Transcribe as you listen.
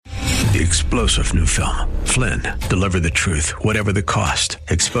The explosive new film, Flynn, deliver the truth, whatever the cost,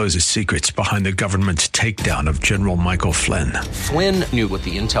 exposes secrets behind the government's takedown of General Michael Flynn. Flynn knew what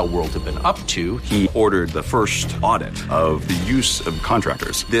the intel world had been up to. He ordered the first audit of the use of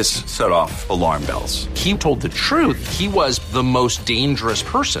contractors. This set off alarm bells. He told the truth. He was the most dangerous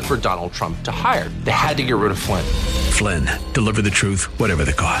person for Donald Trump to hire. They had to get rid of Flynn. Flynn, deliver the truth, whatever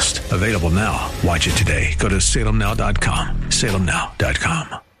the cost. Available now. Watch it today. Go to salemnow.com.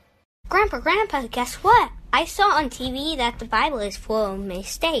 salemnow.com. Grandpa, guess what? I saw on TV that the Bible is full of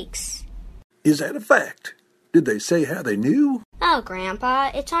mistakes. Is that a fact? Did they say how they knew? Oh,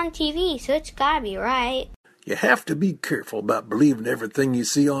 Grandpa, it's on TV, so it's gotta be right. You have to be careful about believing everything you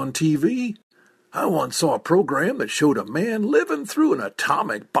see on TV. I once saw a program that showed a man living through an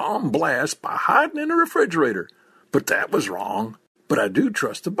atomic bomb blast by hiding in a refrigerator. But that was wrong. But I do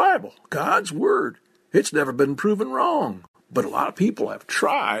trust the Bible, God's Word. It's never been proven wrong. But a lot of people have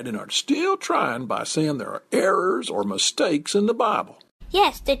tried and are still trying by saying there are errors or mistakes in the Bible.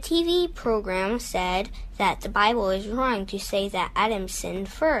 Yes, the TV program said that the Bible is wrong to say that Adam sinned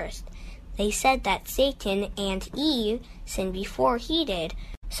first. They said that Satan and Eve sinned before he did.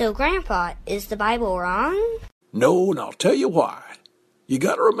 So, Grandpa, is the Bible wrong? No, and I'll tell you why. You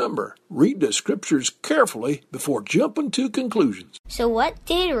gotta remember, read the scriptures carefully before jumping to conclusions. So what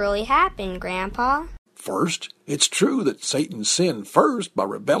did really happen, Grandpa? First, it's true that Satan sinned first by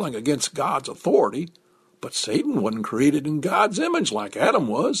rebelling against God's authority, but Satan wasn't created in God's image like Adam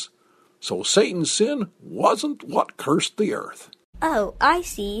was, so Satan's sin wasn't what cursed the earth. Oh, I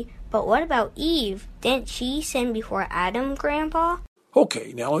see. But what about Eve? Didn't she sin before Adam, Grandpa?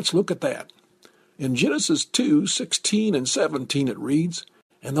 Okay, now let's look at that. In Genesis 2:16 and 17 it reads,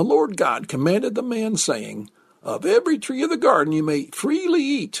 "And the Lord God commanded the man, saying, Of every tree of the garden you may freely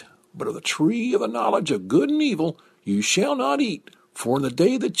eat, but of the tree of the knowledge of good and evil you shall not eat, for in the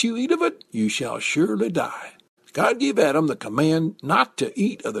day that you eat of it you shall surely die." God gave Adam the command not to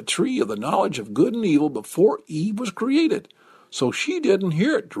eat of the tree of the knowledge of good and evil before Eve was created, so she didn't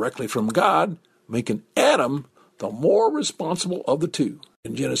hear it directly from God, making Adam the more responsible of the two.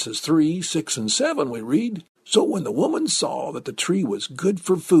 In Genesis 3:6 and 7 we read, "So when the woman saw that the tree was good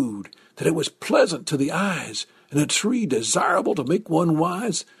for food, that it was pleasant to the eyes, and a tree desirable to make one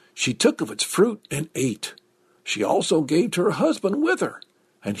wise, she took of its fruit and ate. She also gave to her husband with her,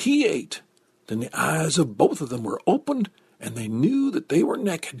 and he ate. Then the eyes of both of them were opened, and they knew that they were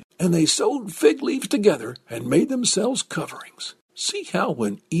naked. And they sewed fig leaves together and made themselves coverings." See how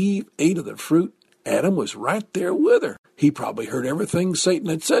when Eve ate of the fruit, Adam was right there with her. He probably heard everything Satan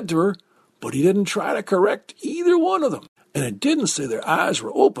had said to her, but he didn't try to correct either one of them. And it didn't say their eyes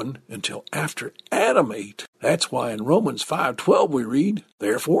were opened until after Adam ate. That's why in Romans 5:12 we read,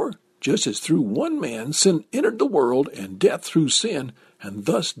 "Therefore, just as through one man sin entered the world, and death through sin, and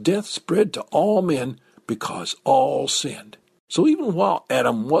thus death spread to all men, because all sinned." So even while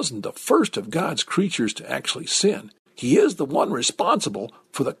Adam wasn't the first of God's creatures to actually sin, he is the one responsible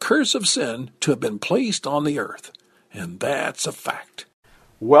for the curse of sin to have been placed on the earth. And that's a fact.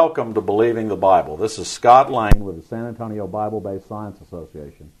 Welcome to Believing the Bible. This is Scott Lane with the San Antonio Bible-Based Science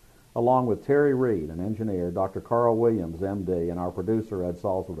Association, along with Terry Reed, an engineer, Dr. Carl Williams, M.D., and our producer, Ed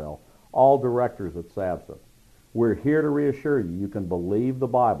Salzadell, all directors at SABSA. We're here to reassure you you can believe the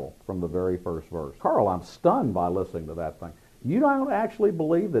Bible from the very first verse. Carl, I'm stunned by listening to that thing. You don't actually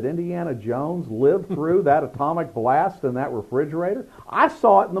believe that Indiana Jones lived through that atomic blast in that refrigerator? I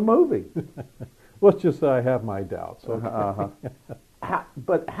saw it in the movie. Let's just say I have my doubts. Okay.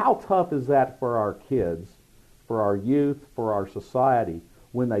 But how tough is that for our kids, for our youth, for our society,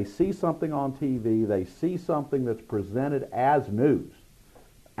 when they see something on TV, they see something that's presented as news,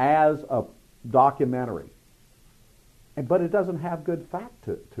 as a documentary, but it doesn't have good fact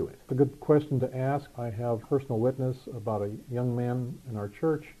to it? A good question to ask. I have personal witness about a young man in our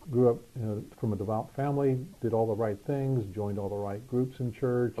church, grew up from a devout family, did all the right things, joined all the right groups in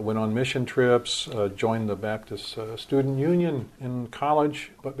church, went on mission trips, joined the Baptist Student Union in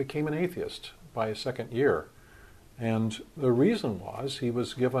college, but became an atheist by his second year. And the reason was he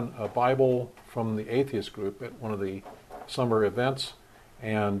was given a Bible from the atheist group at one of the summer events,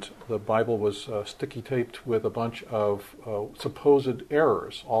 and the Bible was sticky taped with a bunch of supposed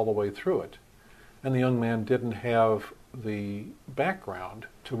errors all the way through it. And the young man didn't have the background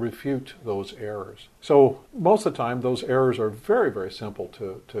to refute those errors. So most of the time those errors are very, very simple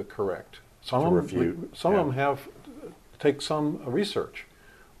to correct. Some of them have take some research,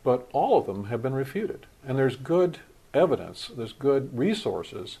 but all of them have been refuted. And there's good evidence, there's good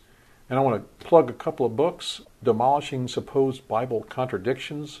resources. And I want to plug a couple of books: Demolishing Supposed Bible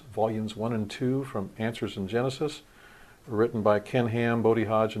Contradictions, Volumes 1 and 2 from Answers in Genesis, written by Ken Ham, Bodie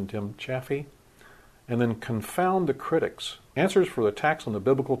Hodge, and Tim Chaffee. And then Confound the Critics, Answers for the Attacks on the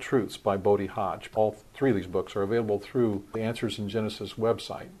Biblical Truths by Bodie Hodge. All three of these books are available through the Answers in Genesis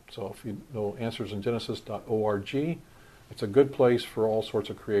website. So if you know answersingenesis.org, it's a good place for all sorts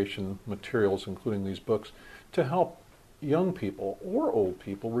of creation materials, including these books, to help young people or old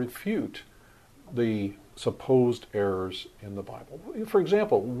people refute the supposed errors in the Bible. For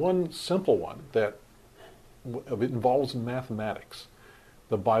example, one simple one that involves mathematics.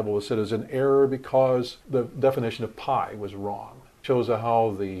 The Bible was said is an error because the definition of pi was wrong. Shows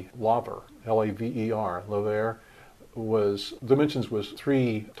how the laver, L-A-V-E-R, laver, dimensions was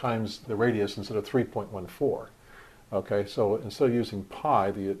 3 times the radius instead of 3.14. Okay, so instead of using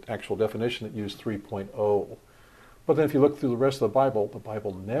pi, the actual definition, it used 3.0. But then if you look through the rest of the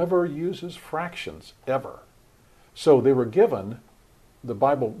Bible never uses fractions, ever. So they were given, the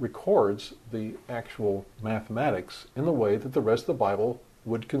Bible records the actual mathematics in the way that the rest of the Bible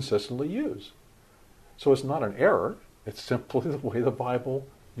would consistently use. So it's not an error, it's simply the way the Bible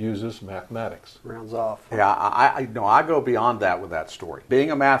uses mathematics. Rounds off. Yeah, I go beyond that with that story. Being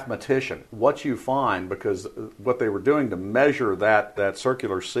a mathematician, what you find, because what they were doing to measure that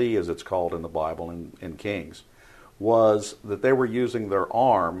circular sea, as it's called in the Bible, in Kings, was that they were using their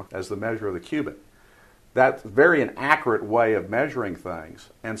arm as the measure of the cubit. That's very inaccurate way of measuring things.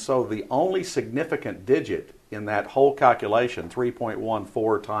 And so the only significant digit in that whole calculation,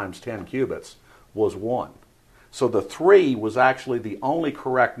 3.14 times 10 cubits, was 1. So the 3 was actually the only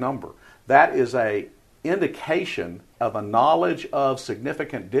correct number. That is a indication of a knowledge of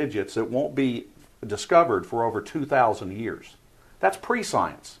significant digits that won't be discovered for over 2,000 years. That's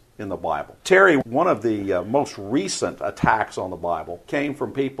pre-science in the Bible. Terry, one of the most recent attacks on the Bible came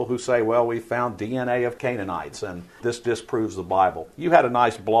from people who say, well, we found DNA of Canaanites and this disproves the Bible. You had a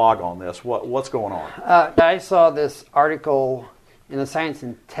nice blog on this. What's going on? I saw this article in the Science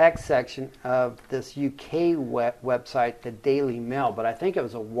and Tech section of this UK website, the Daily Mail, but I think it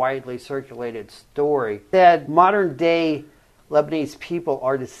was a widely circulated story. It said modern day Lebanese people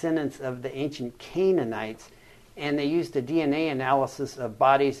are descendants of the ancient Canaanites, and they used a DNA analysis of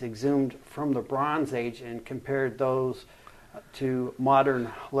bodies exhumed from the Bronze Age and compared those to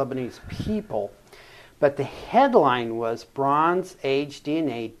modern Lebanese people. But the headline was, Bronze Age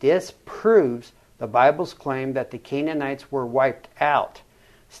DNA disproves the Bible's claim that the Canaanites were wiped out.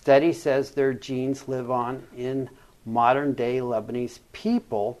 Study says their genes live on in modern-day Lebanese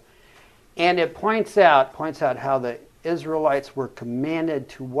people. And it points out how the Israelites were commanded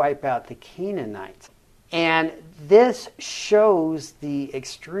to wipe out the Canaanites. And this shows the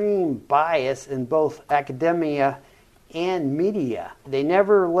extreme bias in both academia and media. They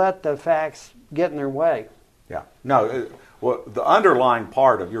never let the facts get in their way. Yeah. No, well, the underlying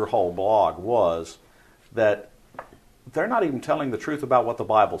part of your whole blog was that they're not even telling the truth about what the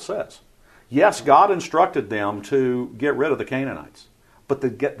Bible says. Yes, God instructed them to get rid of the Canaanites, but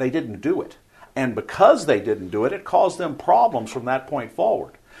they didn't do it. And because they didn't do it, it caused them problems from that point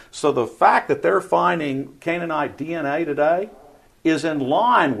forward. So the fact that they're finding Canaanite DNA today is in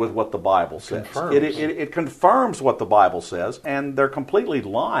line with what the Bible says. It confirms what the Bible says, and they're completely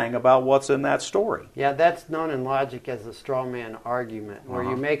lying about what's in that story. Yeah, that's known in logic as the straw man argument, where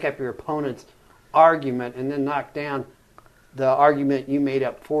you make up your opponent's argument and then knock down the argument you made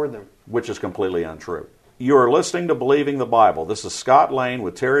up for them. Which is completely untrue. You are listening to Believing the Bible. This is Scott Lane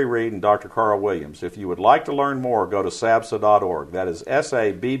with Terry Reed and Dr. Carl Williams. If you would like to learn more, go to sabsa.org. That is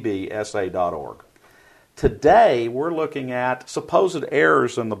sabbsa.org. Today, we're looking at supposed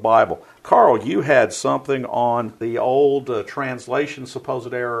errors in the Bible. Carl, you had something on the old translation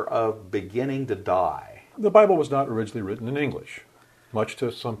supposed error of beginning to die. The Bible was not originally written in English, much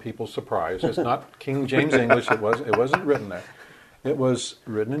to some people's surprise. It's not King James English. It wasn't written there. It was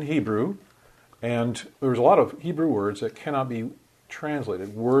written in Hebrew. And there's a lot of Hebrew words that cannot be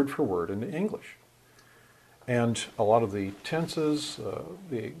translated word for word into English. And a lot of the tenses,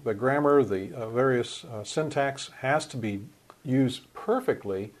 the grammar, the various syntax has to be used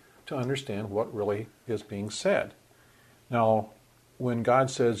perfectly to understand what really is being said. Now, when God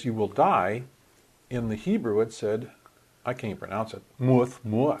says you will die, in the Hebrew it said, I can't pronounce it, muth,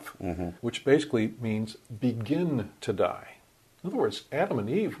 which basically means begin to die. In other words, Adam and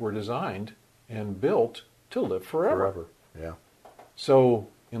Eve were designed and built to live forever. Yeah. So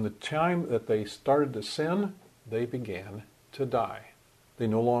in the time that they started to sin, they began to die. They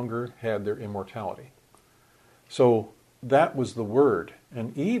no longer had their immortality. So that was the word.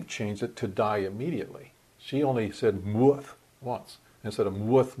 And Eve changed it to die immediately. She only said muth once instead of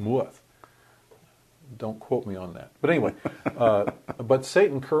muth. Don't quote me on that. But anyway, but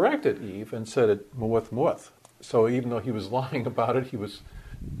Satan corrected Eve and said it muth. So even though he was lying about it, he was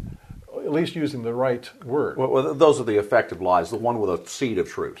at least using the right word. Well, those are the effective lies, the one with a seed of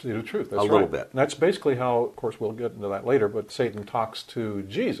truth. Seed of truth, that's right. A little bit. And that's basically how, of course, we'll get into that later, but Satan talks to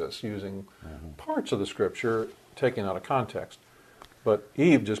Jesus using parts of the Scripture taken out of context. But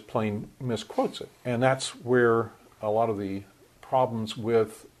Eve just plain misquotes it. And that's where a lot of the problems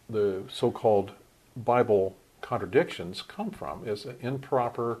with the so-called Bible contradictions come from, is an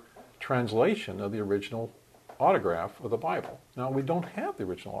improper translation of the original autograph of the Bible. Now, we don't have the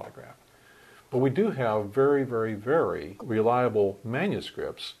original autograph, but we do have very, very, very reliable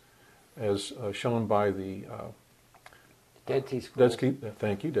manuscripts, as shown by the Dead Sea Scrolls.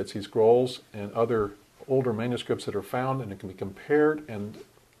 Dead Sea Scrolls and other older manuscripts that are found, and it can be compared, and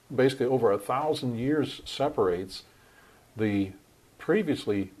basically over 1,000 years separates the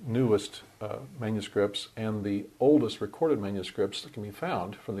previously newest manuscripts and the oldest recorded manuscripts that can be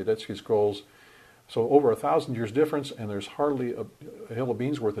found from the Dead Sea Scrolls. So over 1,000 years difference, and there's hardly a hill of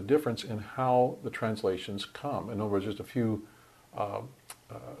beans worth of difference in how the translations come. In other words, just a few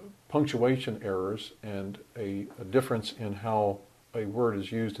punctuation errors and a difference in how a word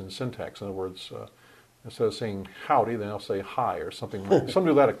is used in syntax. In other words, instead of saying howdy, then I'll say hi or something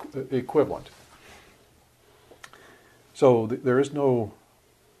of that equivalent. So there is no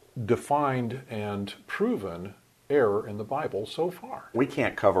defined and proven error in the Bible so far. We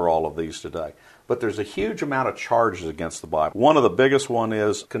can't cover all of these today, but there's a huge amount of charges against the Bible. One of the biggest one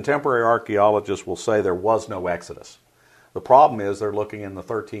is contemporary archaeologists will say there was no Exodus. The problem is they're looking in the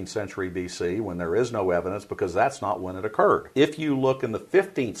 13th century BC when there is no evidence, because that's not when it occurred. If you look in the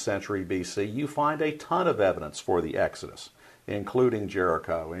 15th century BC, you find a ton of evidence for the Exodus, including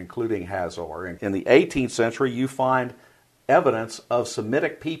Jericho, including Hazor. In the 18th century, you find evidence of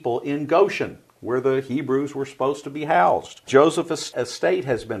Semitic people in Goshen, where the Hebrews were supposed to be housed. Joseph's estate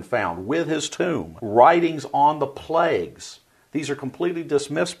has been found with his tomb. Writings on the plagues. These are completely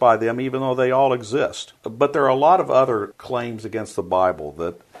dismissed by them, even though they all exist. But there are a lot of other claims against the Bible,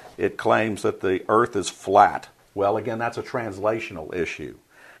 that it claims that the earth is flat. Well, again, that's a translational issue.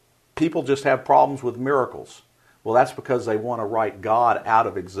 People just have problems with miracles. Well, that's because they want to write God out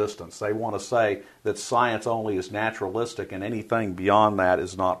of existence. They want to say that science only is naturalistic and anything beyond that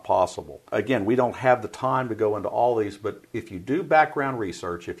is not possible. Again, we don't have the time to go into all these, but if you do background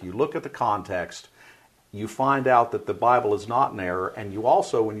research, if you look at the context, you find out that the Bible is not in error, and you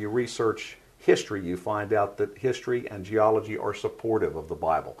also, when you research history, you find out that history and geology are supportive of the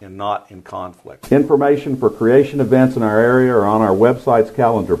Bible and not in conflict. Information for creation events in our area are on our website's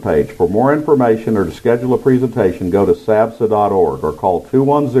calendar page. For more information or to schedule a presentation, go to sabsa.org or call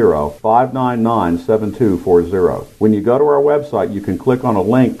 210-599-7240. When you go to our website, you can click on a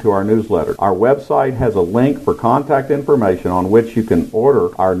link to our newsletter. Our website has a link for contact information on which you can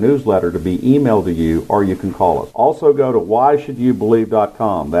order our newsletter to be emailed to you, or you can call us. Also go to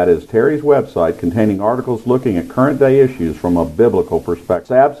whyshouldyoubelieve.com. That is Terry's website, containing articles looking at current day issues from a biblical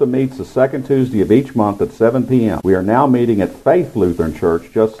perspective. SABSA meets the second Tuesday of each month at 7 p.m. We are now meeting at Faith Lutheran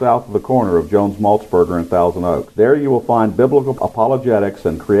Church, just south of the corner of Jones Maltzberger and Thousand Oaks. There you will find biblical apologetics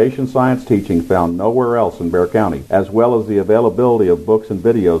and creation science teaching found nowhere else in Bexar County, as well as the availability of books and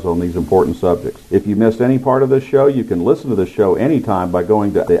videos on these important subjects. If you missed any part of this show, you can listen to the show anytime by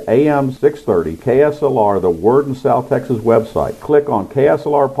going to the AM 630 KSLR, the Word in South Texas website. Click on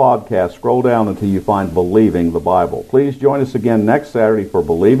KSLR Podcast, scroll down until you find Believing the Bible. Please join us again next Saturday for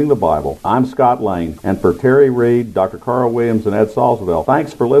Believing the Bible. I'm Scott Lane, and for Terry Reed, Dr. Carl Williams, and Ed Salzville,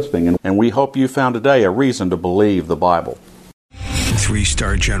 thanks for listening, and we hope you found today a reason to believe the Bible.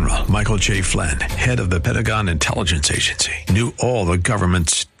 3-star General Michael J. Flynn, head of the Pentagon Intelligence Agency, knew all the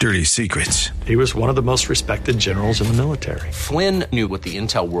government's dirty secrets. He was one of the most respected generals in the military. Flynn knew what the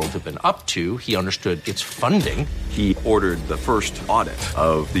intel world had been up to. He understood its funding. He ordered the first audit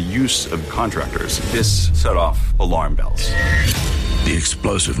of the use of contractors. This set off alarm bells. The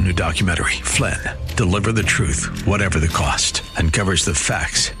explosive new documentary, Flynn, Deliver the Truth, Whatever the Cost, uncovers the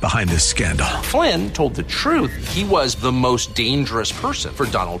facts behind this scandal. Flynn told the truth. He was the most dangerous person for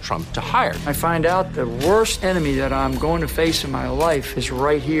Donald Trump to hire. I find out the worst enemy that I'm going to face in my life is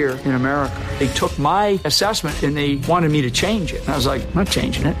right here in America. They took my assessment and they wanted me to change it. And I was like, I'm not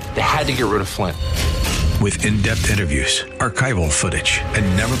changing it. They had to get rid of Flynn. With in-depth interviews, archival footage, and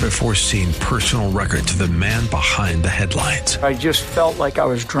never-before-seen personal records of the man behind the headlines. I just felt like I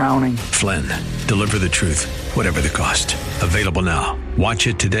was drowning. Flynn, Deliver the Truth, Whatever the Cost. Available now. Watch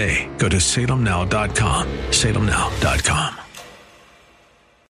it today. Go to salemnow.com. salemnow.com.